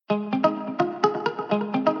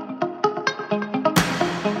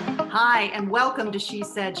Hi, and welcome to She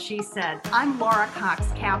Said, She Said. I'm Laura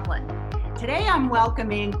Cox Kaplan. Today I'm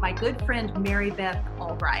welcoming my good friend Mary Beth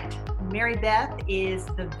Albright. Mary Beth is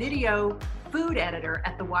the video food editor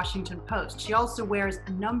at the Washington Post. She also wears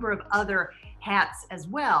a number of other hats as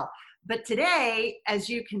well. But today, as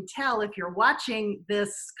you can tell, if you're watching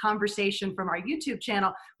this conversation from our YouTube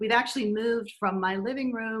channel, we've actually moved from my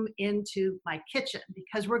living room into my kitchen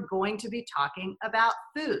because we're going to be talking about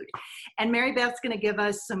food. And Mary Beth's going to give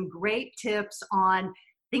us some great tips on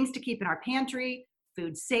things to keep in our pantry,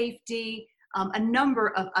 food safety, a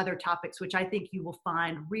number of other topics, which I think you will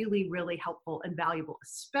find really, really helpful and valuable,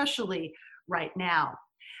 especially right now.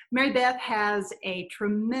 Mary Beth has a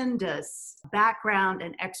tremendous background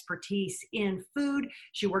and expertise in food.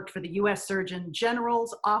 She worked for the U.S. Surgeon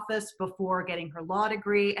General's office before getting her law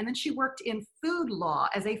degree, and then she worked in food law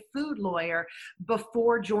as a food lawyer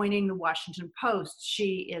before joining the Washington Post.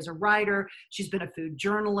 She is a writer. She's been a food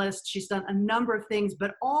journalist. She's done a number of things,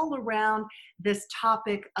 but all around this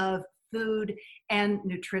topic of food and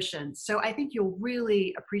nutrition. So I think you'll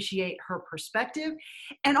really appreciate her perspective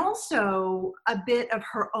and also a bit of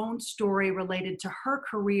her own story related to her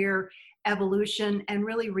career evolution and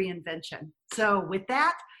really reinvention. So with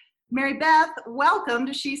that, Mary Beth, welcome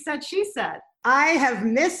to She Said, She Said. I have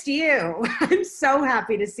missed you. I'm so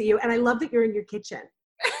happy to see you. And I love that you're in your kitchen.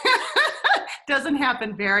 Doesn't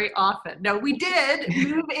happen very often. No, we did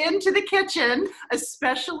move into the kitchen,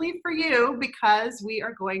 especially for you, because we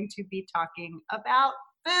are going to be talking about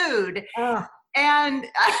food. Oh, and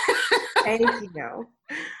thank you.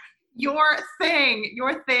 Your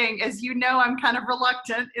thing, as you know, I'm kind of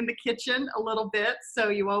reluctant in the kitchen a little bit. So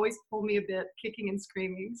you always pull me a bit kicking and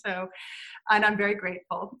screaming. And I'm very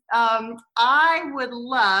grateful. I would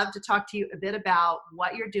love to talk to you a bit about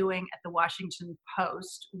what you're doing at the Washington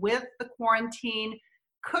Post with the Quarantine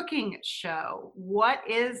Cooking Show. What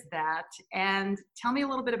is that? And tell me a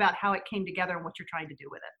little bit about how it came together and what you're trying to do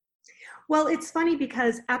with it. Well, it's funny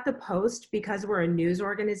because at the Post, because we're a news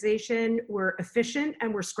organization, we're efficient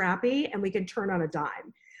and we're scrappy and we can turn on a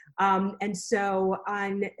dime. And so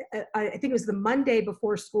I think it was the Monday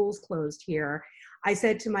before schools closed here, I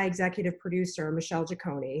said to my executive producer, Michelle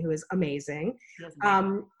Giacone, who is amazing,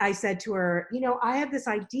 I said to her, I have this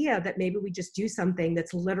idea that maybe we just do something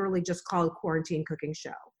that's literally just called Quarantine Cooking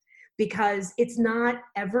Show. Because it's not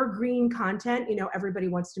evergreen content. Everybody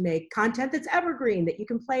wants to make content that's evergreen, that you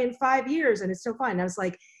can play in 5 years and it's so fun. And I was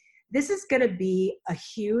like, this is going to be a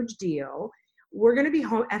huge deal. We're going to be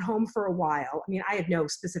at home for a while. I mean, I had no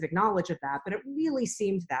specific knowledge of that, but it really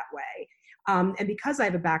seemed that way. And because I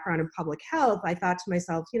have a background in public health, I thought to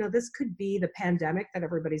myself, this could be the pandemic that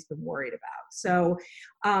everybody's been worried about. So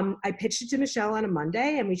I pitched it to Michelle on a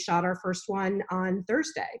Monday and we shot our first one on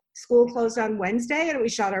Thursday. School closed on Wednesday and we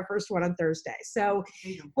shot our first one on Thursday. So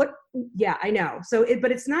yeah, I know.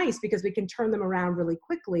 But it's nice because we can turn them around really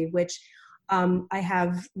quickly, which I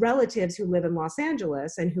have relatives who live in Los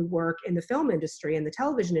Angeles and who work in the film industry and the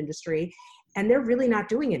television industry, and they're really not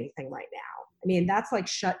doing anything right now. I mean, that's like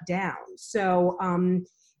shut down. So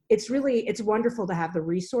it's wonderful to have the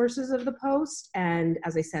resources of the Post and,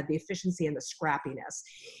 as I said, the efficiency and the scrappiness.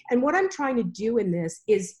 And what I'm trying to do in this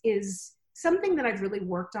is something that I've really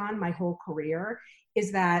worked on my whole career,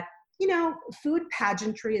 is that, food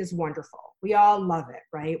pageantry is wonderful. We all love it,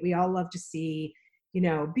 right? We all love to see,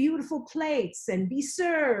 beautiful plates and be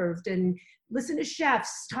served and listen to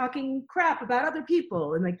chefs talking crap about other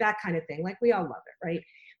people and like that kind of thing. Like, we all love it, right?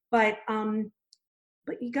 But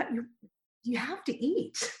you have to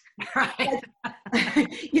eat, right?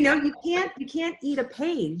 You can't eat a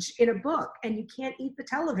page in a book and you can't eat the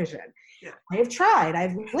television. Yeah. I have tried,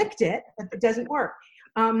 I've licked it, but it doesn't work.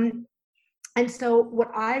 And so what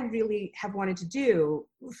I really have wanted to do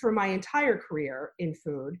for my entire career in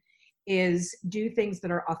food is do things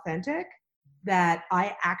that are authentic, that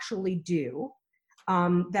I actually do,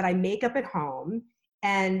 that I make up at home,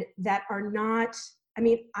 and that are not, I'm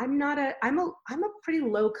a pretty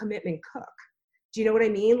low commitment cook. Do you know what I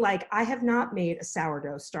mean? Like, I have not made a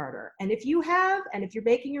sourdough starter. And if you have, and if you're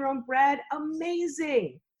making your own bread,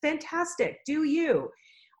 amazing, fantastic, do you.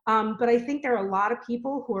 But I think there are a lot of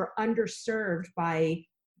people who are underserved by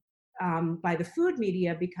the food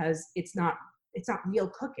media because it's not real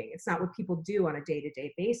cooking. It's not what people do on a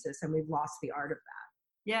day-to-day basis. And we've lost the art of that.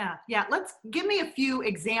 Yeah. Give me a few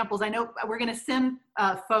examples. I know we're going to send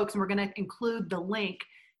folks, and we're going to include the link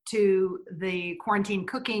to the Quarantine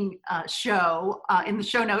Cooking Show in the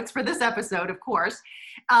show notes for this episode, of course.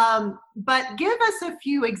 But give us a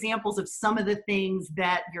few examples of some of the things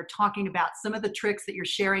that you're talking about, some of the tricks that you're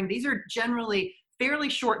sharing. These are generally fairly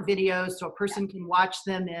short videos, so a person can watch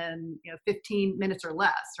them in 15 minutes or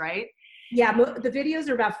less, right? Yeah, the videos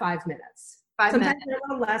are about 5 minutes. 5 minutes. Sometimes they're a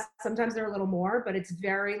little less, sometimes they're a little more, but it's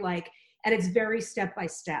very and it's very step by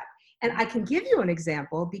step. And I can give you an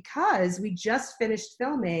example because we just finished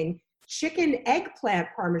filming chicken eggplant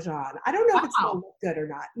Parmesan. I don't know if it's going to look good or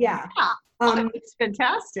not. Yeah. It's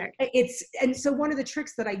fantastic. And so one of the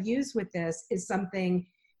tricks that I use with this is something,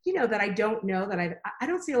 that I don't know, that I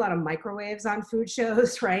don't see a lot of microwaves on food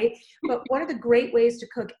shows, right? But one of the great ways to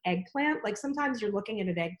cook eggplant, like sometimes you're looking at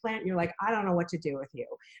an eggplant and you're like, I don't know what to do with you.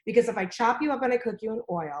 Because if I chop you up and I cook you in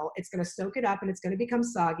oil, it's going to soak it up and it's going to become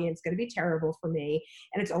soggy and it's going to be terrible for me.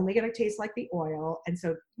 And it's only going to taste like the oil. And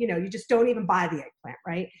so, you just don't even buy the eggplant,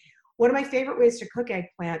 right? One of my favorite ways to cook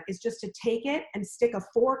eggplant is just to take it and stick a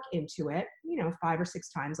fork into it, 5 or 6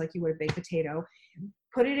 times like you would a baked potato.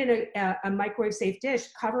 Put it in a microwave safe dish,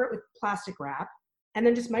 cover it with plastic wrap, and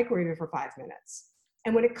then just microwave it for 5 minutes.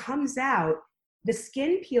 And when it comes out, the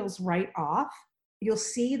skin peels right off. You'll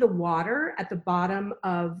see the water at the bottom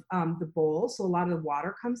of the bowl. So a lot of the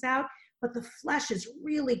water comes out, but the flesh is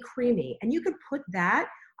really creamy. And you could put that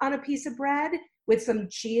on a piece of bread with some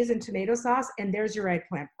cheese and tomato sauce, and there's your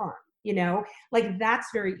eggplant parm, that's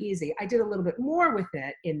very easy. I did a little bit more with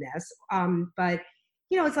it in this, but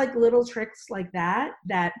it's like little tricks like that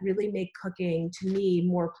really make cooking, to me,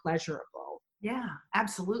 more pleasurable. Yeah,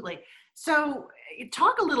 absolutely. So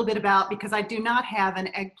talk a little bit about, because I do not have an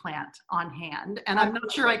eggplant on hand, and I'm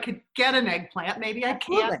not sure I could get an eggplant. Maybe I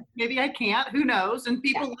can, maybe I can't, who knows? And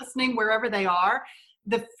people listening, wherever they are,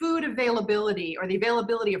 the food availability or the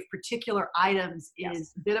availability of particular items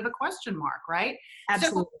is a bit of a question mark, right?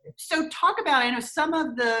 Absolutely. So talk about, I know some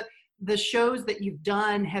of the shows that you've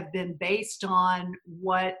done have been based on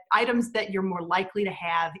what items that you're more likely to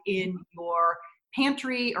have in your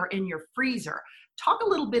pantry or in your freezer. Talk a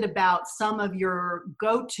little bit about some of your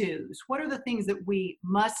go-tos. What are the things that we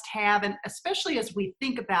must have? And especially as we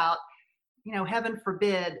think about, heaven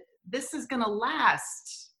forbid, this is going to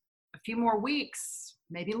last a few more weeks,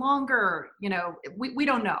 maybe longer. We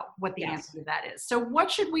don't know what the answer to that is. So what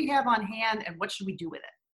should we have on hand and what should we do with it?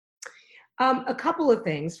 A couple of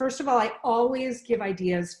things. First of all, I always give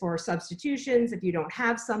ideas for substitutions. If you don't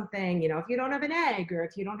have something, if you don't have an egg, or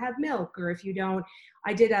if you don't have milk, or if you don't,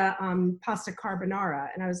 I did a pasta carbonara,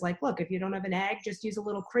 and I was like, look, if you don't have an egg, just use a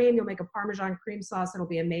little cream. You'll make a Parmesan cream sauce. It'll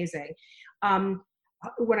be amazing.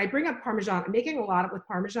 When I bring up Parmesan, I'm making a lot with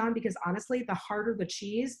Parmesan because honestly, the harder the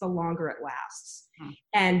cheese, the longer it lasts.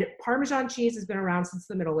 And Parmesan cheese has been around since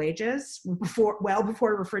the Middle Ages, well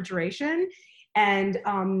before refrigeration. And,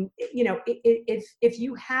 if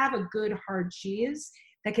you have a good hard cheese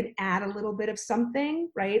that can add a little bit of something,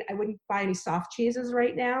 right? I wouldn't buy any soft cheeses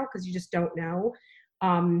right now because you just don't know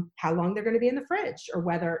how long they're going to be in the fridge, or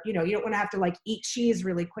whether, you don't want to have to eat cheese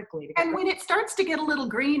really quickly. And when it starts to get a little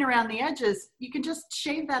green around the edges, you can just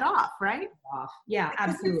shave that off, right? Yeah, because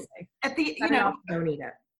absolutely. At the, don't eat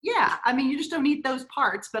it. Yeah, I mean, you just don't eat those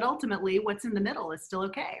parts, but ultimately what's in the middle is still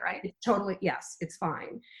okay, right? Totally, yes, it's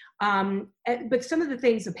fine. But some of the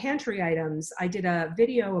things, the pantry items, I did a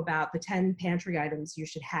video about the 10 pantry items you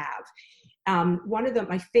should have. One of them,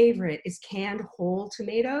 my favorite, is canned whole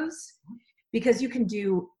tomatoes, because you can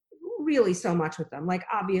do really so much with them, like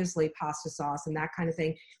obviously pasta sauce and that kind of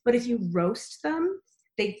thing. But if you roast them,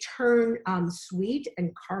 they turn sweet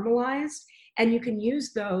and caramelized, and you can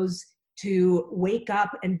use those to wake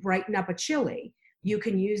up and brighten up a chili. You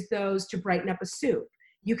can use those to brighten up a soup.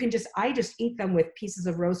 I just eat them with pieces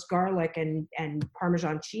of roast garlic and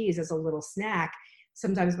Parmesan cheese as a little snack.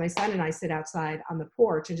 Sometimes my son and I sit outside on the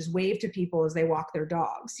porch and just wave to people as they walk their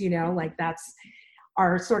dogs, that's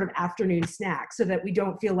our sort of afternoon snack, so that we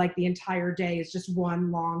don't feel like the entire day is just one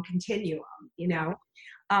long continuum,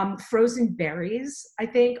 Frozen berries, I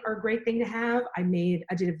think, are a great thing to have. I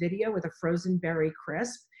did a video with a frozen berry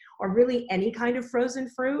crisp, or really any kind of frozen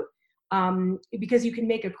fruit, because you can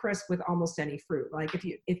make a crisp with almost any fruit. Like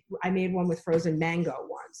if I made one with frozen mango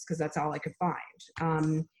once, because that's all I could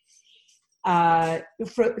find.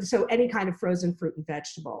 So any kind of frozen fruit and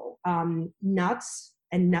vegetable. Nuts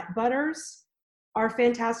and nut butters are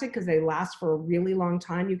fantastic because they last for a really long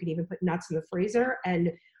time. You can even put nuts in the freezer.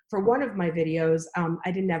 And for one of my videos,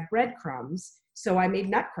 I didn't have breadcrumbs, so I made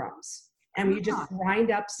nut crumbs. And you just grind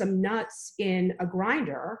up some nuts in a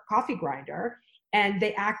coffee grinder, and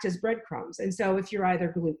they act as breadcrumbs. And so if you're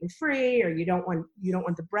either gluten-free or you don't want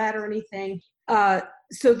the bread or anything,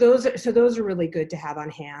 so those are really good to have on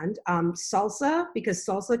hand. Salsa, because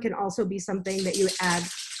salsa can also be something that you add.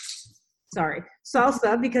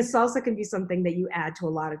 Salsa, because salsa can be something that you add to a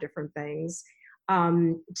lot of different things.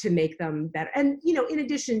 to make them better. And, you know, in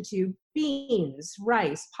addition to beans,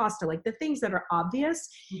 rice, pasta, like the things that are obvious,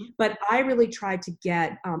 but I really tried to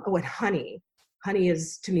get, and honey. Honey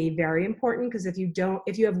is to me very important, because if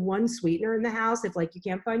you have one sweetener in the house, if like you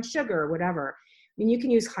can't find sugar or whatever, I mean, you can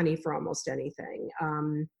use honey for almost anything.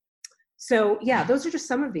 So yeah, those are just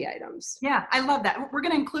some of the items. Yeah, I love that. We're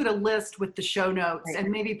going to include a list with the show notes and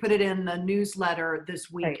maybe put it in the newsletter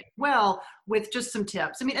this week as well, with just some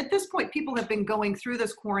tips. I mean, at this point, people have been going through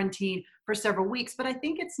this quarantine for several weeks, but I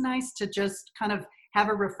think it's nice to just kind of have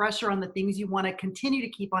a refresher on the things you want to continue to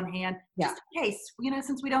keep on hand, just in case, you know,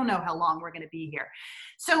 since we don't know how long we're going to be here.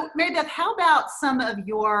 So Mary Beth, how about some of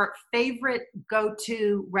your favorite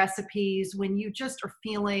go-to recipes when you just are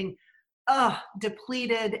feeling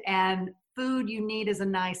depleted and food you need is a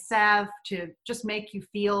nice salve to just make you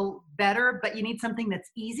feel better, but you need something that's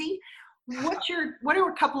easy? What are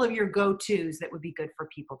a couple of your go-tos that would be good for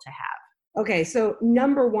people to have? Okay, so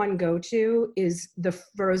number one go-to is the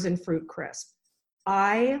frozen fruit crisp.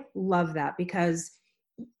 I love that because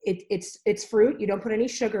it's fruit. You don't put any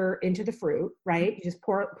sugar into the fruit, right? You just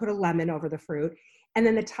put a lemon over the fruit. And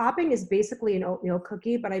then the topping is basically an oatmeal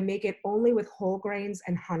cookie, but I make it only with whole grains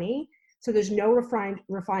and honey. So there's no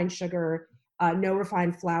refined sugar, no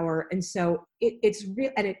refined flour. And so it's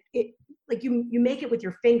real, and it like you make it with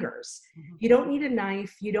your fingers. You don't need a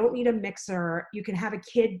knife. You don't need a mixer. You can have a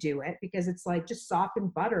kid do it because it's like just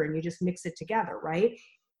softened butter and you just mix it together, right?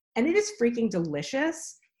 And it is freaking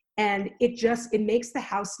delicious. And it makes the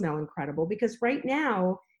house smell incredible, because right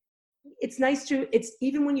now it's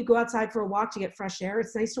even when you go outside for a walk to get fresh air,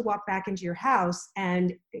 it's nice to walk back into your house.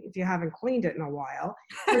 And if you haven't cleaned it in a while,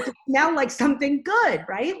 it smell like something good,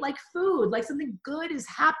 right? Like food, like something good is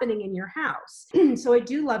happening in your house. So I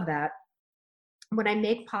do love that. When I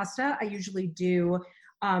make pasta, I usually do,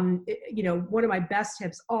 one of my best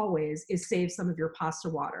tips always is save some of your pasta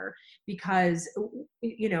water, because,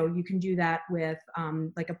 you can do that with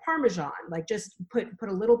like a Parmesan, like just put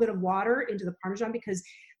a little bit of water into the Parmesan, because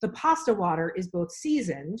the pasta water is both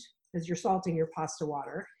seasoned, because you're salting your pasta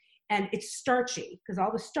water, and it's starchy because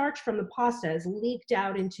all the starch from the pasta is leaked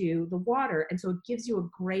out into the water. And so it gives you a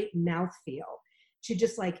great mouthfeel to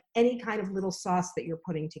just like any kind of little sauce that you're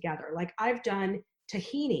putting together. Like I've done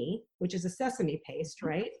tahini, which is a sesame paste,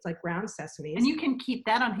 right? It's like ground sesame. And you can keep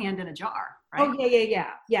that on hand in a jar, right? Oh,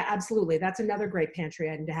 yeah. Yeah, absolutely. That's another great pantry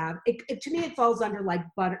item to have. To me, it falls under like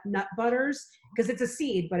nut butters, because it's a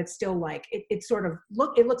seed, but it's still like,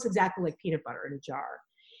 it looks exactly like peanut butter in a jar.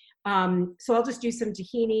 So I'll just do some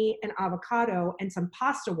tahini and avocado and some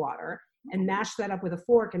pasta water and mash that up with a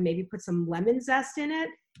fork and maybe put some lemon zest in it.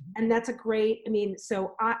 And that's a great,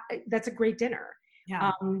 that's a great dinner.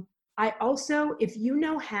 Yeah. I also, if you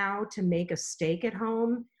know how to make a steak at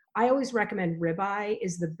home, I always recommend ribeye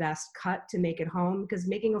is the best cut to make at home, because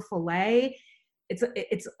making a filet,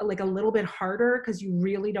 it's like a little bit harder because you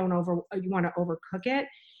really you want to overcook it.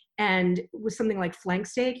 And with something like flank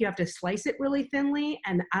steak, you have to slice it really thinly,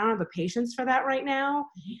 and I don't have the patience for that right now.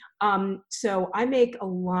 So I make a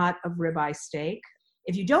lot of ribeye steak.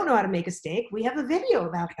 If you don't know how to make a steak, we have a video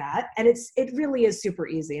about that, and it really is super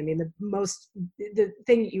easy. I mean, the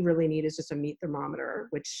thing that you really need is just a meat thermometer,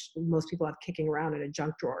 which most people have kicking around in a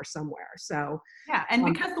junk drawer somewhere. So yeah, and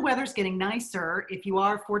because the weather's getting nicer, if you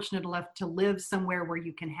are fortunate enough to live somewhere where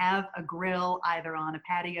you can have a grill either on a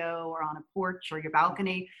patio or on a porch or your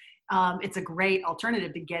balcony, it's a great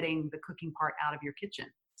alternative to getting the cooking part out of your kitchen.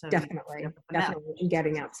 So definitely, and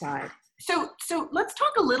getting outside. So let's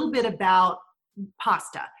talk a little bit about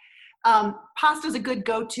pasta. Pasta is a good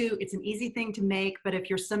go-to. It's an easy thing to make, but if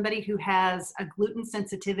you're somebody who has a gluten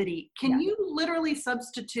sensitivity, can you literally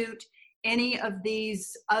substitute any of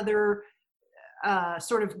these other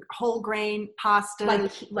sort of whole grain pasta?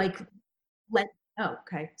 Oh,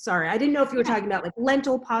 okay. Sorry. I didn't know if you were talking about like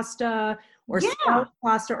lentil pasta or sprout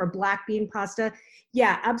pasta or black bean pasta.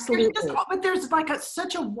 Yeah, absolutely. But there's like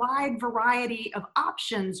such a wide variety of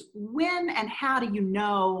options. When and how do you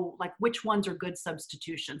know like which ones are good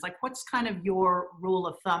substitutions? Like what's kind of your rule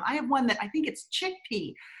of thumb? I have one that I think it's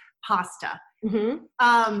chickpea pasta,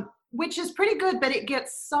 which is pretty good, but it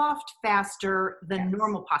gets soft faster than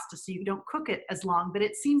normal pasta. So you don't cook it as long, but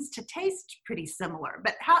it seems to taste pretty similar.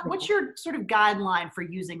 But what's your sort of guideline for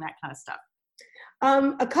using that kind of stuff?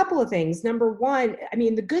 A couple of things. Number one, I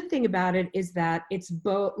mean, the good thing about it is that it's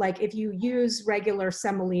both, like if you use regular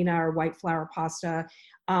semolina or white flour pasta,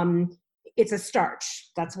 it's a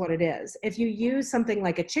starch. That's what it is. If you use something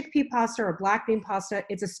like a chickpea pasta or black bean pasta,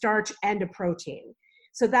 it's a starch and a protein.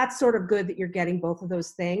 So that's sort of good that you're getting both of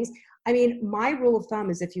those things. I mean, my rule of thumb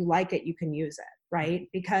is if you like it, you can use it, right?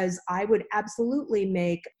 Because I would absolutely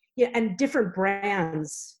make, Yeah, and different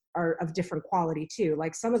brands are of different quality too.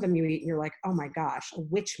 Like some of them you eat and you're like, oh my gosh, a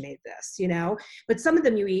witch made this, you know? But some of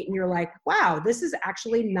them you eat and you're like, wow, this is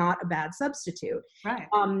actually not a bad substitute. Right.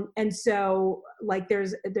 And so like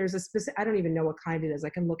there's a specific, I don't even know what kind it is. I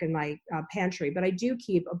can look in my pantry, but I do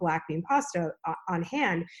keep a black bean pasta on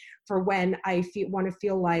hand for when I want to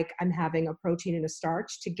feel like I'm having a protein and a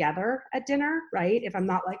starch together at dinner, right? If I'm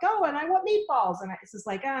not like, oh, and I want meatballs. And it's just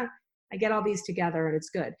like, I get all these together and it's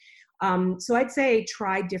good. So I'd say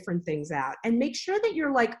try different things out and make sure that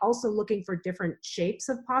you're like also looking for different shapes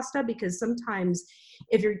of pasta, because sometimes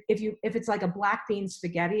if it's like a black bean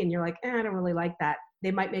spaghetti and you're like, I don't really like that, they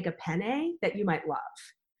might make a penne that you might love,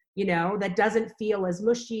 you know, that doesn't feel as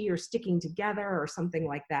mushy or sticking together or something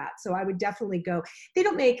like that. So I would definitely go, they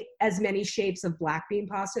don't make as many shapes of black bean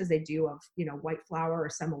pasta as they do of, you know, white flour or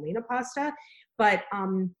semolina pasta. But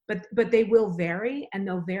they will vary, and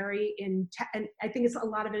they'll vary and I think it's a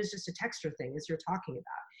lot of it is just a texture thing, as you're talking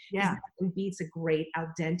about. Yeah. Nothing beats a great al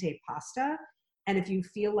dente pasta. And if you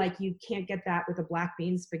feel like you can't get that with a black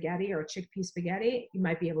bean spaghetti or a chickpea spaghetti, you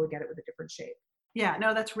might be able to get it with a different shape. Yeah,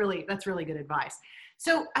 no, that's really good advice.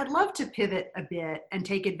 So I'd love to pivot a bit and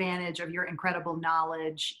take advantage of your incredible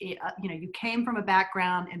knowledge. You know, you came from a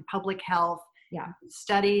background in public health, Yeah.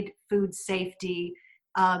 studied food safety.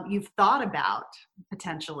 You've thought about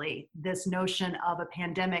potentially this notion of a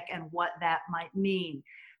pandemic and what that might mean.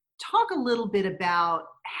 Talk a little bit about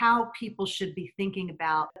how people should be thinking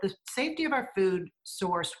about the safety of our food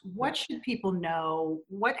source. What should people know?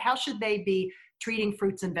 How should they be treating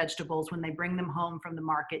fruits and vegetables when they bring them home from the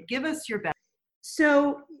market? Give us your best.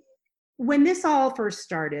 So when this all first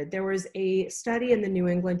started, there was a study in the New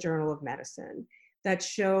England Journal of Medicine that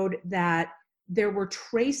showed that there were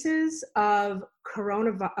traces of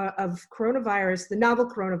coronavirus, the novel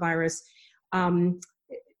coronavirus.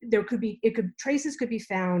 Traces could be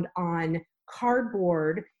found on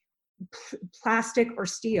cardboard, plastic, or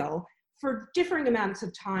steel for differing amounts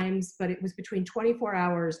of times, but it was between 24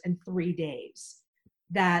 hours and 3 days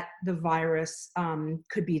that the virus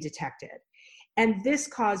could be detected. And this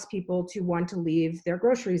caused people to want to leave their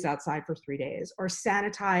groceries outside for 3 days, or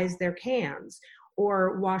sanitize their cans,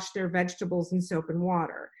 or wash their vegetables in soap and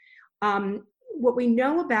water. What we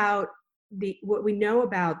know about the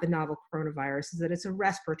novel coronavirus is that it's a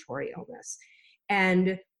respiratory illness,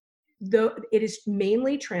 and though it is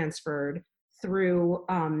mainly transferred through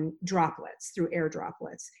droplets, through air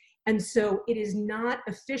droplets. And so it is not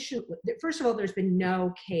efficiently, first of all, there's been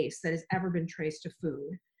no case that has ever been traced to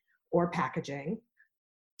food or packaging.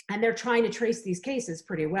 And they're trying to trace these cases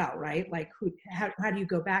pretty well, right? Like how do you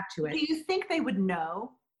go back to it? Do you think they would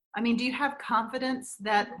know? I mean, do you have confidence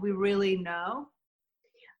that we really know?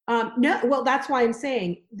 No, well, that's why I'm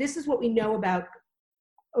saying this is what we know about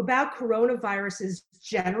coronaviruses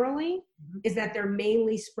generally, is that they're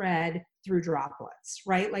mainly spread through droplets,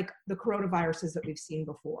 right? Like the coronaviruses that we've seen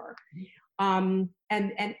before. And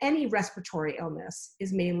any respiratory illness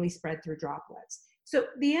is mainly spread through droplets. So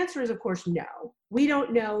the answer is, of course, no. We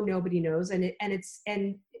don't know. Nobody knows, and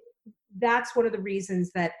that's one of the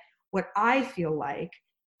reasons that what I feel like,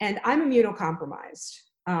 and I'm immunocompromised,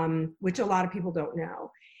 which a lot of people don't know,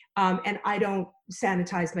 and I don't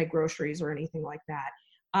sanitize my groceries or anything like that.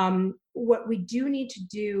 What we do need to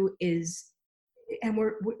do is, and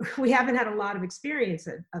we haven't had a lot of experience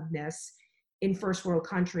of this in first world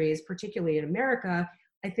countries, particularly in America.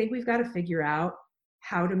 I think we've got to figure out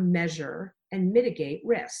how to measure and mitigate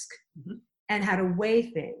risk, and how to weigh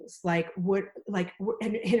things. And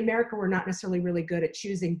in America, we're not necessarily really good at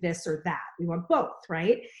choosing this or that. We want both,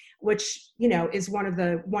 right? Which, you know, is one of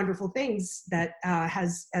the wonderful things that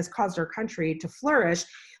has caused our country to flourish.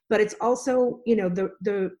 But it's also, you know,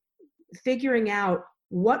 the figuring out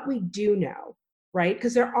what we do know, right?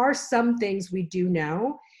 Because there are some things we do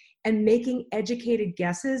know, and making educated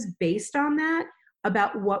guesses based on that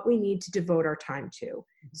about what we need to devote our time to.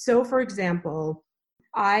 So, for example,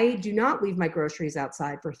 I do not leave my groceries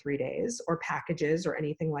outside for 3 days, or packages or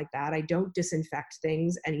anything like that. I don't disinfect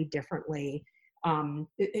things any differently. I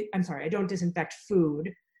don't disinfect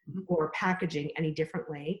food or packaging any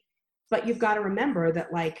differently. But you've got to remember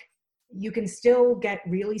that, like, you can still get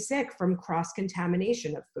really sick from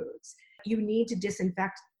cross-contamination of foods. You need to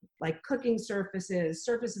disinfect, like, cooking surfaces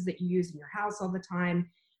that you use in your house all the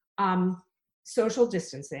time. Social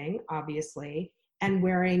distancing, obviously, and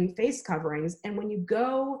wearing face coverings. And when you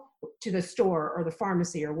go to the store or the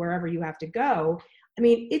pharmacy or wherever you have to go, I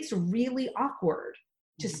mean, it's really awkward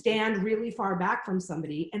to stand really far back from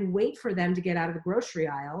somebody and wait for them to get out of the grocery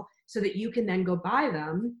aisle so that you can then go buy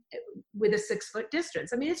them with a 6-foot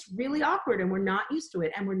distance. I mean, it's really awkward, and we're not used to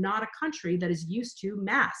it. And we're not a country that is used to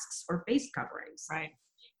masks or face coverings. Right.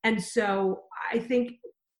 And so I think,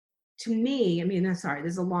 to me, I mean, I'm sorry,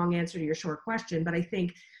 this is a long answer to your short question, but I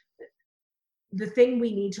think the thing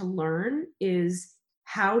we need to learn is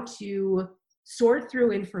how to sort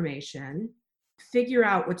through information, figure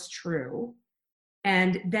out what's true,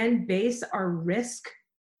 and then base our risk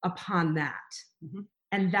upon that. Mm-hmm.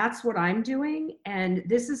 And that's what I'm doing. And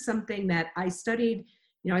this is something that I studied.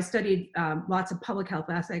 I studied lots of public health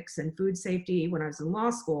ethics and food safety when I was in law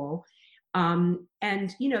school. And,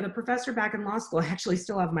 the professor back in law school, I actually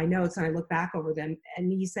still have my notes and I look back over them.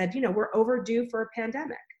 And he said, we're overdue for a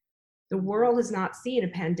pandemic. The world has not seen a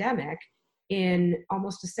pandemic in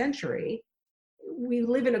almost a century. We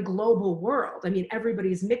live in a global world. I mean,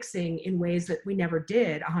 everybody's mixing in ways that we never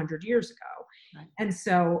did 100 years ago. Right. And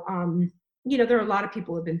so, there are a lot of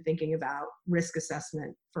people who have been thinking about risk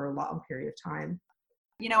assessment for a long period of time.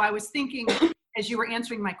 I was thinking as you were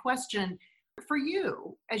answering my question, for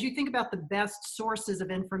you, as you think about the best sources of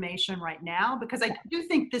information right now, because I do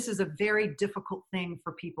think this is a very difficult thing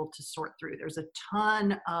for people to sort through. There's a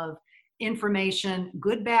ton of information,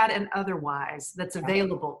 good, bad, and otherwise, that's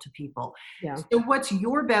available to people. Yeah. So what's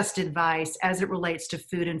your best advice as it relates to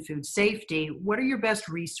food and food safety? What are your best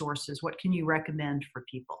resources? What can you recommend for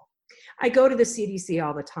people? I go to the CDC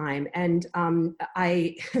all the time, and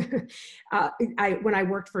I when I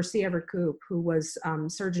worked for C. Everett Koop, who was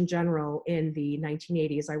Surgeon General in the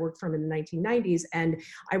 1980s, I worked for him in the 1990s, and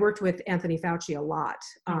I worked with Anthony Fauci a lot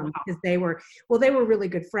because they were really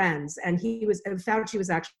good friends, and Fauci was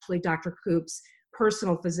actually Dr. Koop's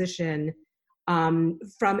personal physician from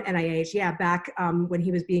NIH, back when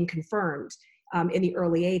he was being confirmed in the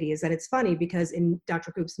early 80s. And it's funny because in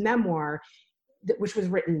Dr. Koop's memoir, which was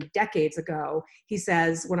written decades ago, he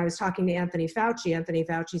says, when I was talking to Anthony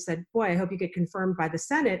Fauci said, boy, I hope you get confirmed by the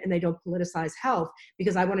Senate and they don't politicize health,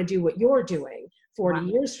 because I want to do what you're doing 40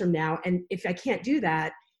 years from now. And if I can't do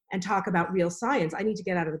that and talk about real science, I need to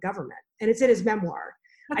get out of the government. And it's in his memoir.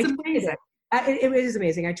 That's amazing. It is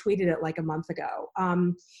amazing. I tweeted it like a month ago.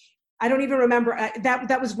 I don't even remember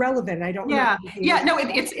that was relevant. I don't. Yeah. No,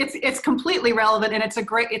 it's completely relevant, and it's a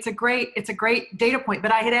great data point.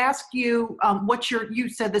 But I had asked you, you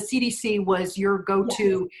said the CDC was your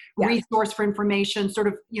go-to resource for information, sort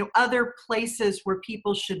of, other places where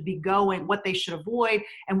people should be going, what they should avoid,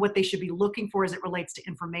 and what they should be looking for as it relates to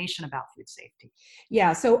information about food safety.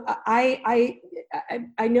 Yeah. So I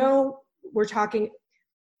know we're talking.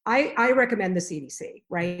 I recommend the CDC,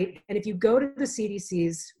 right? And if you go to the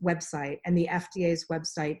CDC's website and the FDA's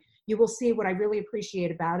website, you will see what I really appreciate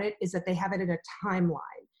about it is that they have it in a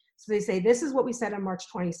timeline. So they say, this is what we said on March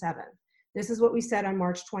 27th. This is what we said on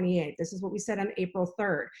March 28th. This is what we said on April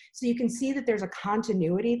 3rd. So you can see that there's a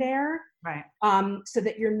continuity there. Right. So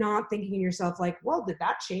that you're not thinking to yourself like, well, did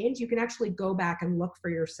that change? You can actually go back and look for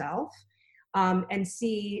yourself and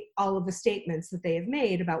see all of the statements that they have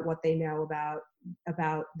made about what they know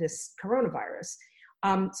about this coronavirus.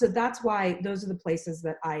 So that's why those are the places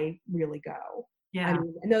that I really go. Yeah.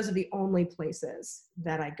 And those are the only places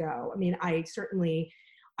that I go. I mean,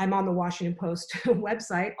 I'm on the Washington Post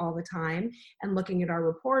website all the time and looking at our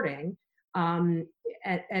reporting. And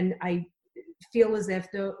I feel as if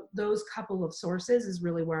those couple of sources is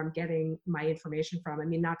really where I'm getting my information from. I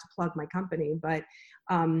mean, not to plug my company, but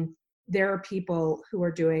there are people who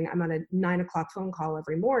are I'm on a 9 o'clock phone call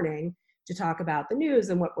every morning to talk about the news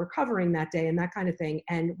and what we're covering that day and that kind of thing.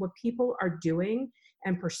 And what people are doing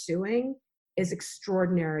and pursuing is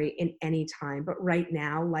extraordinary in any time. But right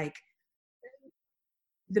now, like,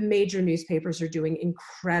 the major newspapers are doing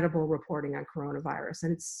incredible reporting on coronavirus.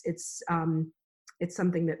 And it's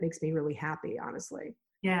something that makes me really happy, honestly.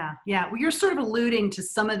 Yeah. Well, you're sort of alluding to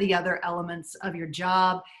some of the other elements of your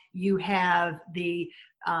job. You have the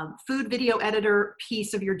food video editor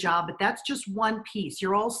piece of your job, but that's just one piece.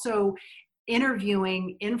 You're also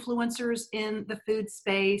interviewing influencers in the food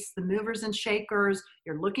space, the movers and shakers.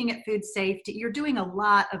 You're looking at food safety. You're doing a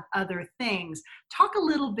lot of other things. Talk a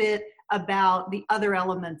little bit about the other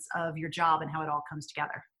elements of your job and how it all comes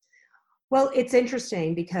together. Well, it's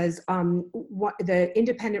interesting because the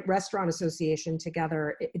Independent Restaurant Association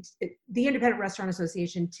the Independent Restaurant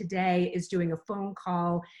Association today is doing a phone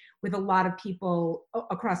call with a lot of people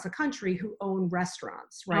across the country who own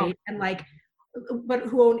restaurants, right? Oh. But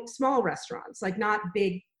who own small restaurants, like not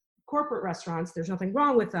big corporate restaurants. There's nothing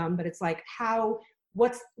wrong with them, but it's like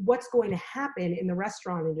what's going to happen in the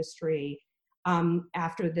restaurant industry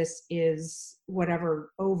after this is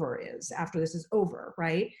whatever over is, after this is over,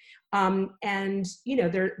 right? And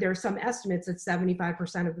there are some estimates that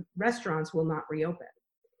 75% of restaurants will not reopen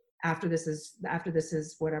after this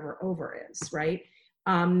is whatever over is, right?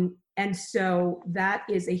 And so that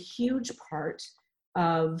is a huge part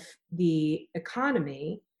of the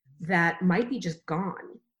economy that might be just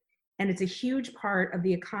gone. And it's a huge part of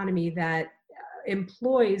the economy that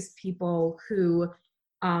employs people who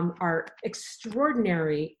are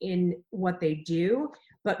extraordinary in what they do,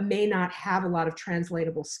 but may not have a lot of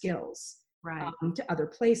translatable skills to other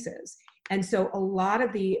places. And so a lot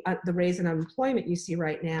of the raise in unemployment you see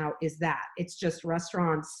right now is that it's just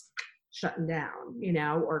restaurants shutting down,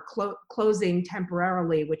 or closing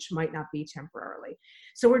temporarily, which might not be temporarily.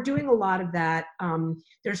 So we're doing a lot of that.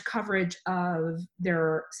 There's coverage of, there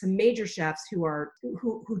are some major chefs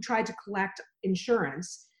who tried to collect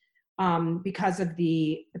insurance because of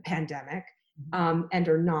the pandemic, and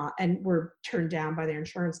were turned down by their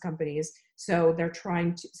insurance companies. So they're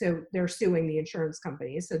suing the insurance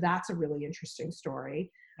companies. So that's a really interesting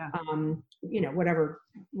story. Yeah.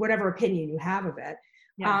 Whatever opinion you have of it.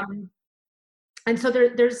 Yeah. And so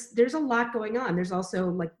there's a lot going on. There's also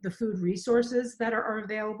like the food resources that are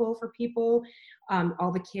available for people.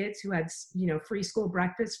 All the kids who had, free school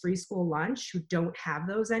breakfast, free school lunch, who don't have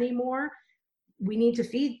those anymore. We need to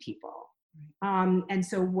feed people. And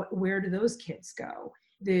so where do those kids go?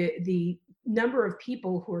 The number of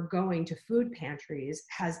people who are going to food pantries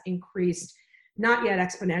has increased, not yet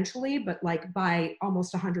exponentially, but like by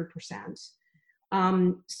almost 100%.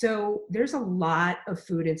 So there's a lot of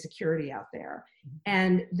food insecurity out there.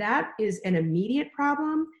 And that is an immediate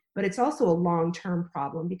problem, but it's also a long-term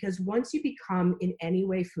problem, because once you become in any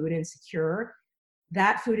way food insecure,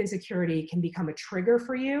 that food insecurity can become a trigger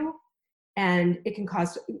for you, and it can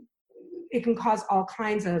cause all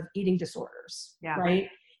kinds of eating disorders, right?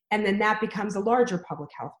 And then that becomes a larger public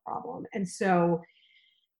health problem. And so,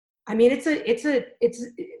 I mean,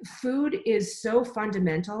 food is so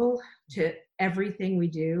fundamental to everything we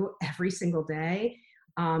do every single day.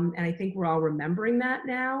 And I think we're all remembering that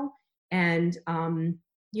now, and,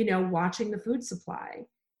 watching the food supply.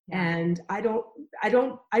 Yeah. And I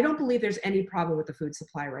don't believe there's any problem with the food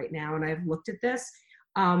supply right now. And I've looked at this.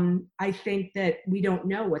 I think that we don't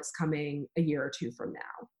know what's coming a year or two from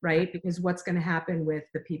now, right? Because what's going to happen with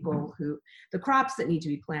the people the crops that need to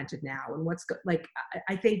be planted now, and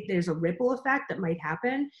I think there's a ripple effect that might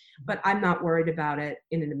happen, but I'm not worried about it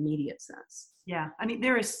in an immediate sense. Yeah. I mean,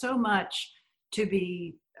 there is so much to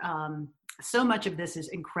be, so much of this is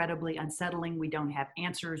incredibly unsettling. We don't have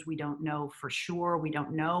answers. We don't know for sure. We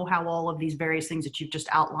don't know how all of these various things that you've just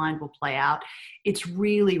outlined will play out. It's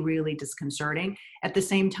really, really disconcerting. At the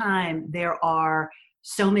same time, there are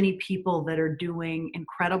so many people that are doing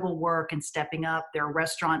incredible work and stepping up. There are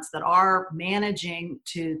restaurants that are managing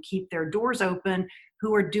to keep their doors open,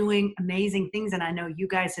 who are doing amazing things. And I know you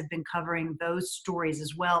guys have been covering those stories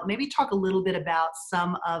as well. Maybe talk a little bit about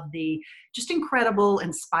some of the just incredible,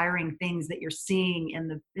 inspiring things that you're seeing in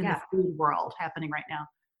the food world happening right now.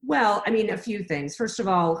 Well, I mean, a few things. First of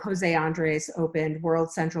all, Jose Andres opened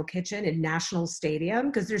World Central Kitchen in National Stadium,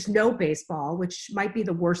 because there's no baseball, which might be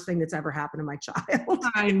the worst thing that's ever happened to my child.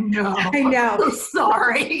 I know. I'm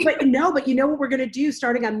sorry. But you know what we're going to do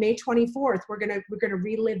starting on May 24th? We're going to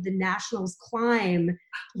relive the Nationals climb to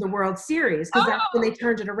the World Series, because that's when they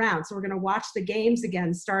turned it around. So we're going to watch the games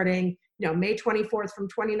again starting May 24th from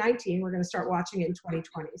 2019. We're going to start watching it in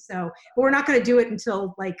 2020. So, but we're not going to do it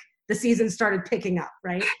until the season started picking up,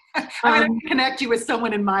 right? I'm going to connect you with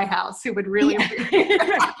someone in my house who would really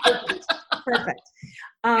Perfect.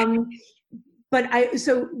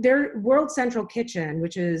 So their World Central Kitchen,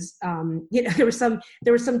 which is, there was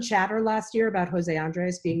some chatter last year about Jose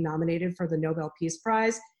Andres being nominated for the Nobel Peace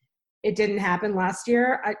Prize. It didn't happen last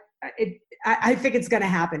year. I think it's going to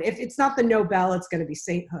happen. If it's not the Nobel, it's going to be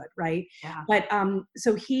sainthood, right? Yeah. But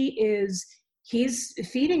so he's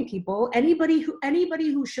feeding people. Anybody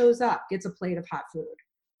who shows up gets a plate of hot food,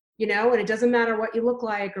 and it doesn't matter what you look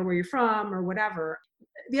like or where you're from or whatever.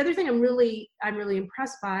 The other thing I'm really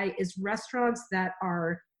impressed by is restaurants that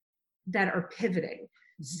are pivoting.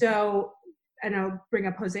 So, and I'll bring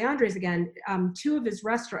up Jose Andres again. Two of his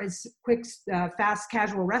restaurants, quick, fast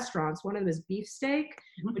casual restaurants. One of them is Beefsteak,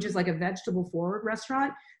 which is like a vegetable forward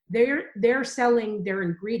restaurant. They're selling their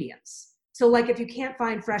ingredients. So if you can't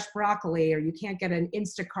find fresh broccoli, or you can't get an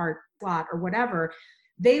Instacart slot or whatever,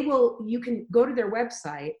 you can go to their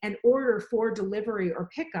website and order for delivery or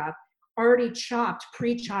pickup already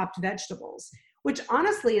pre-chopped vegetables, which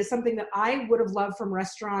honestly is something that I would have loved from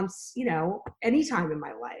restaurants, anytime in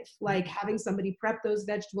my life. Like having somebody prep those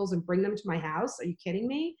vegetables and bring them to my house. Are you kidding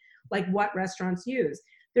me? Like what restaurants use.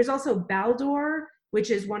 There's also Baldor, which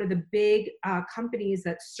is one of the big companies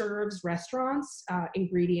that serves restaurants,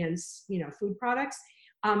 ingredients, food products.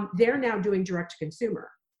 They're now doing direct to consumer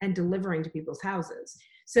and delivering to people's houses.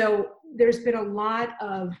 So there's been a lot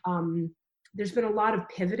of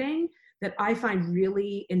pivoting that I find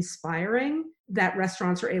really inspiring, that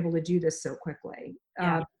restaurants are able to do this so quickly.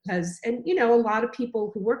 Yeah. Because a lot of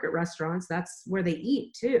people who work at restaurants, that's where they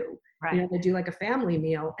eat too. Right. They do like a family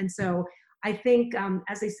meal. And so I think,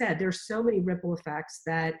 as I said, there's so many ripple effects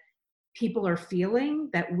that people are feeling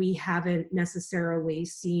that we haven't necessarily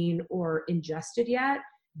seen or ingested yet.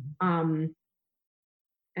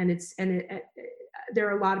 There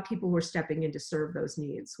are a lot of people who are stepping in to serve those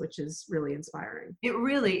needs, which is really inspiring. It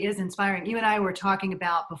really is inspiring. You and I were talking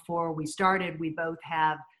about before we started, we both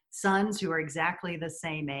have sons who are exactly the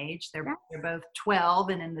same age. They're both 12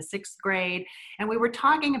 and in the 6th grade. And we were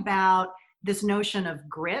talking about this notion of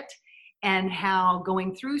grit and how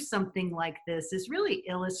going through something like this is really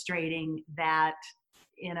illustrating that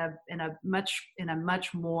in a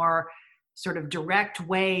much more sort of direct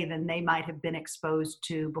way than they might have been exposed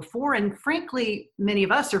to before. And frankly, many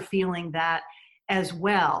of us are feeling that as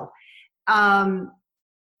well.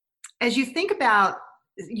 As you think about,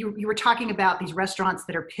 you were talking about these restaurants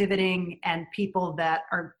that are pivoting and people that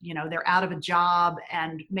are, they're out of a job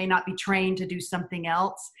and may not be trained to do something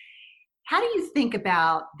else. How do you think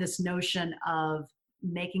about this notion of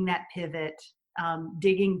making that pivot,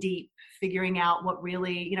 digging deep, figuring out what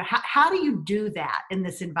really, how do you do that in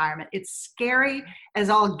this environment? It's scary as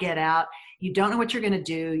all get out. You don't know what you're going to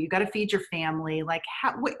do. You got to feed your family. Like,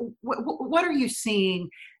 what are you seeing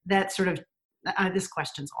that sort of, this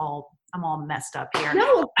question's I'm all messed up here.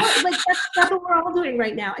 No, like that's what we're all doing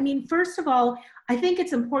right now. I mean, first of all, I think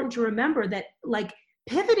it's important to remember that like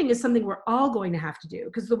pivoting is something we're all going to have to do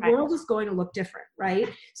because the world is going to look different, right?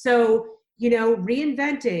 So,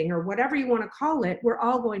 reinventing or whatever you want to call it, we're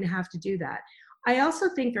all going to have to do that. I also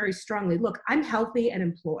think very strongly, look, I'm healthy and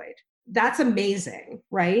employed. That's amazing,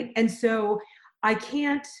 right? And so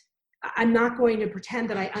I'm not going to pretend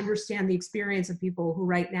that I understand the experience of people who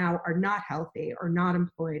right now are not healthy or not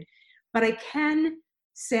employed. But I can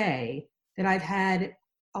say that I've had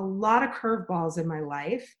a lot of curveballs in my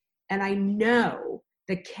life, and I know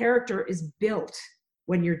that character is built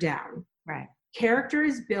when you're down. Right. Character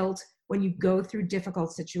is built when you go through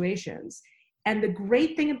difficult situations. And the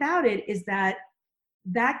great thing about it is that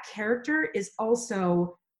that character is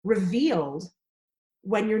also revealed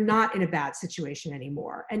when you're not in a bad situation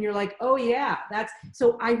anymore. And you're like, oh yeah,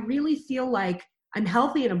 so I really feel like I'm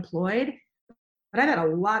healthy and employed, but I've had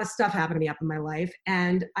a lot of stuff happen to me up in my life.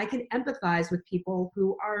 And I can empathize with people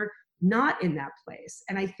who are not in that place.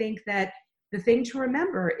 And I think that the thing to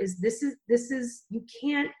remember is this is, you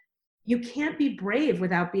can't be brave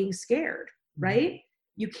without being scared, right?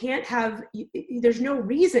 You can't there's no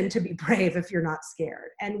reason to be brave if you're not scared.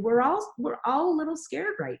 And we're all a little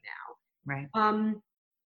scared right now. Right.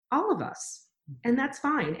 All of us. And that's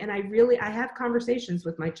fine. And I have conversations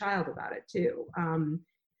with my child about it too.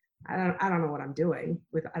 I don't know what I'm doing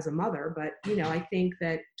as a mother, but I think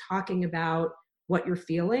that talking about what you're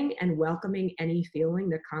feeling and welcoming any feeling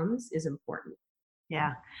that comes is important.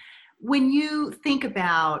 Yeah. When you think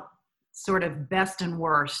about sort of best and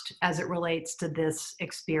worst as it relates to this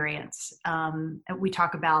experience, we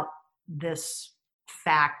talk about this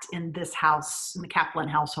fact in this house, in the Kaplan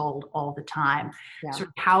household, all the time. Yeah. Sort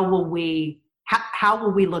of how will we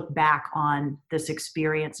look back on this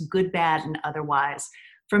experience, good, bad, and otherwise?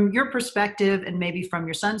 From your perspective, and maybe from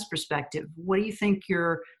your son's perspective, what do you think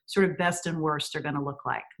your sort of best and worst are going to look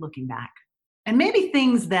like looking back? And maybe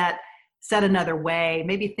things that, said another way,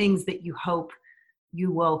 maybe things that you hope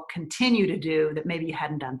you will continue to do that maybe you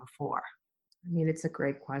hadn't done before. I mean, it's a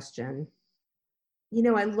great question.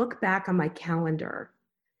 I look back on my calendar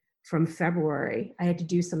from February. I had to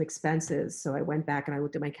do some expenses. So I went back and I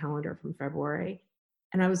looked at my calendar from February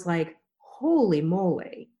and I was like, holy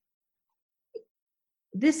moly,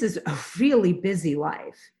 this is a really busy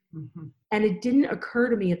life. Mm-hmm. And it didn't occur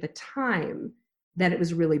to me at the time that it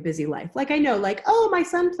was a really busy life. Like I know, like, oh, my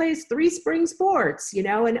son plays 3 spring sports,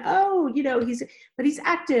 and oh, he's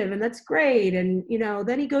active and that's great. And,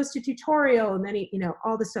 then he goes to tutorial and then he,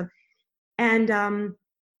 all this stuff. And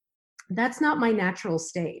that's not my natural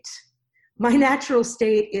state. My natural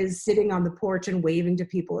state is sitting on the porch and waving to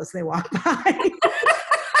people as they walk by.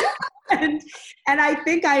 and I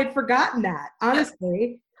think I had forgotten that,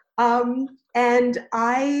 honestly. And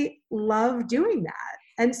I love doing that.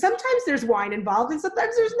 And sometimes there's wine involved and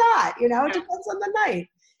sometimes there's not, it depends on the night.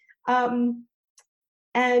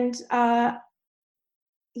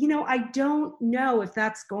 I don't know if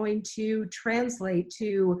that's going to translate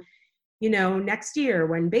to, next year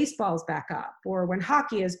when baseball's back up or when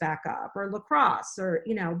hockey is back up or lacrosse or,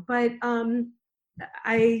 but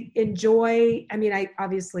I enjoy,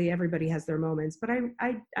 obviously everybody has their moments, but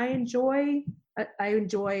I enjoy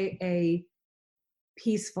a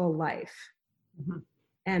peaceful life. Mm-hmm.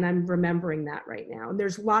 And I'm remembering that right now. And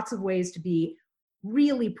there's lots of ways to be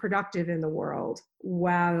really productive in the world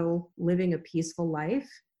while living a peaceful life.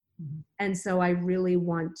 Mm-hmm. And so I really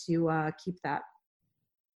want to keep that.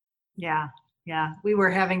 Yeah. We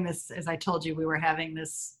were having this, as I told you, we were having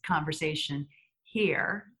this conversation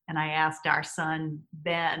here. And I asked our son,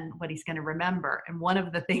 Ben, what he's going to remember. And one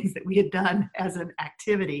of the things that we had done as an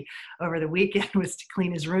activity over the weekend was to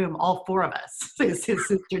clean his room, all four of us, his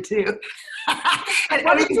sister too. And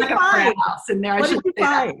what did you like find? A house in there. What did you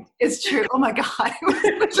find? It's true. Oh my God.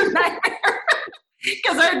 It was such a nightmare.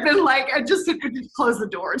 Because I had been like, I just would just close the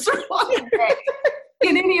door and sort of walk away.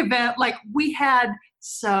 In any event, like we had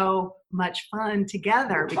so much fun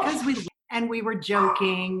together because we were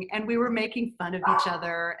joking and we were making fun of each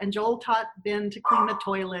other. And Joel taught Ben to clean the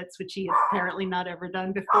toilets, which he had apparently not ever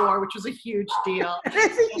done before, which was a huge deal.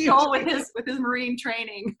 Joel with his Marine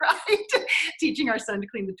training, right? Teaching our son to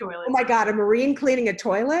clean the toilets. Oh my God, a Marine cleaning a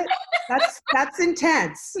toilet? That's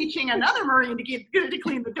intense. Teaching another Marine to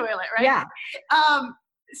clean the toilet, right? Yeah.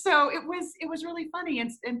 So it was really funny.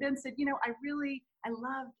 And Ben said, I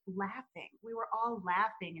loved laughing. We were all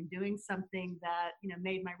laughing and doing something that,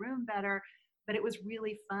 made my room better, but it was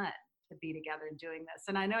really fun to be together and doing this.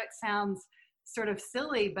 And I know it sounds sort of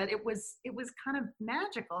silly, but it was kind of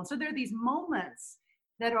magical. And so there are these moments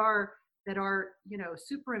that are,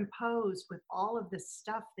 superimposed with all of this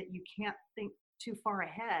stuff that you can't think too far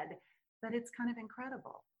ahead, but it's kind of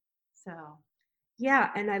incredible. So.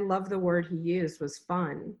 Yeah. And I love the word he used was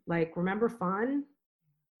fun. Like, remember fun?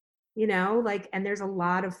 And there's a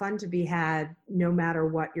lot of fun to be had no matter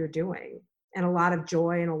what you're doing, and a lot of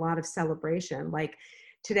joy and a lot of celebration. Like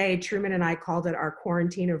today, Truman and I called it our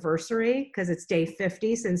quarantine anniversary because it's day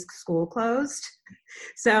 50 since school closed.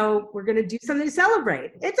 So we're going to do something to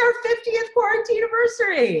celebrate. It's our 50th quarantine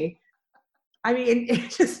anniversary.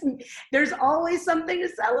 There's always something to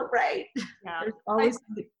celebrate. Yeah. There's always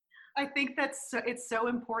something. I think it's so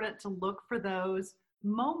important to look for those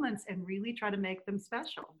moments and really try to make them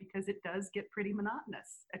special, because it does get pretty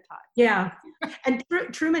monotonous at times. Yeah. And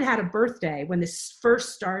Truman had a birthday when this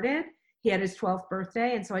first started. He had his 12th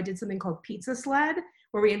birthday. And so I did something called Pizza Sled,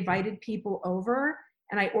 where we invited people over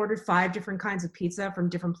and I ordered 5 different kinds of pizza from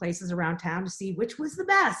different places around town to see which was the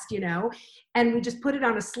best, and we just put it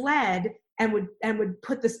on a sled and would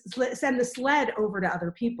send the sled over to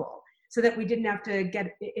other people so that we didn't have to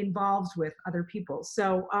get involved with other people.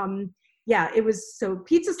 So, yeah, so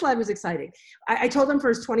Pizza Sled was exciting. I told him for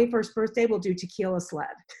his 21st birthday, we'll do Tequila Sled.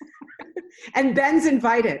 And Ben's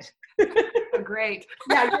invited. Oh, great.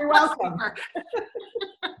 Yeah, you're welcome.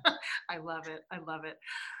 I love it.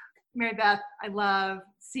 Mary Beth, I love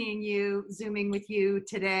seeing you, Zooming with you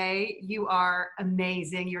today. You are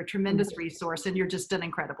amazing. You're a tremendous resource, and you're just an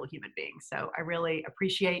incredible human being. So I really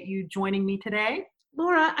appreciate you joining me today.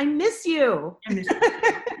 Laura, I miss you.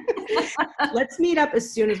 Let's meet up as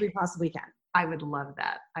soon as we possibly can. I would love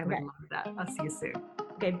that. I'll see you soon.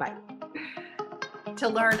 Okay, bye. To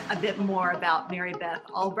learn a bit more about Mary Beth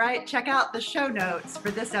Albright, check out the show notes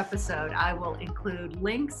for this episode. I will include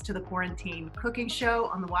links to the Quarantine Cooking Show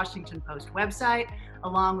on the Washington Post website,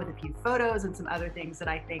 along with a few photos and some other things that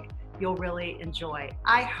I think you'll really enjoy.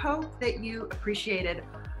 I hope that you appreciated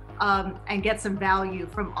and get some value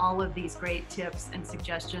from all of these great tips and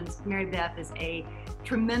suggestions. Mary Beth is a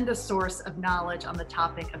tremendous source of knowledge on the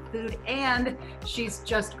topic of food, and she's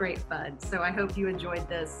just great fun. So I hope you enjoyed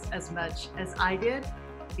this as much as I did.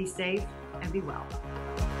 Be safe and be well.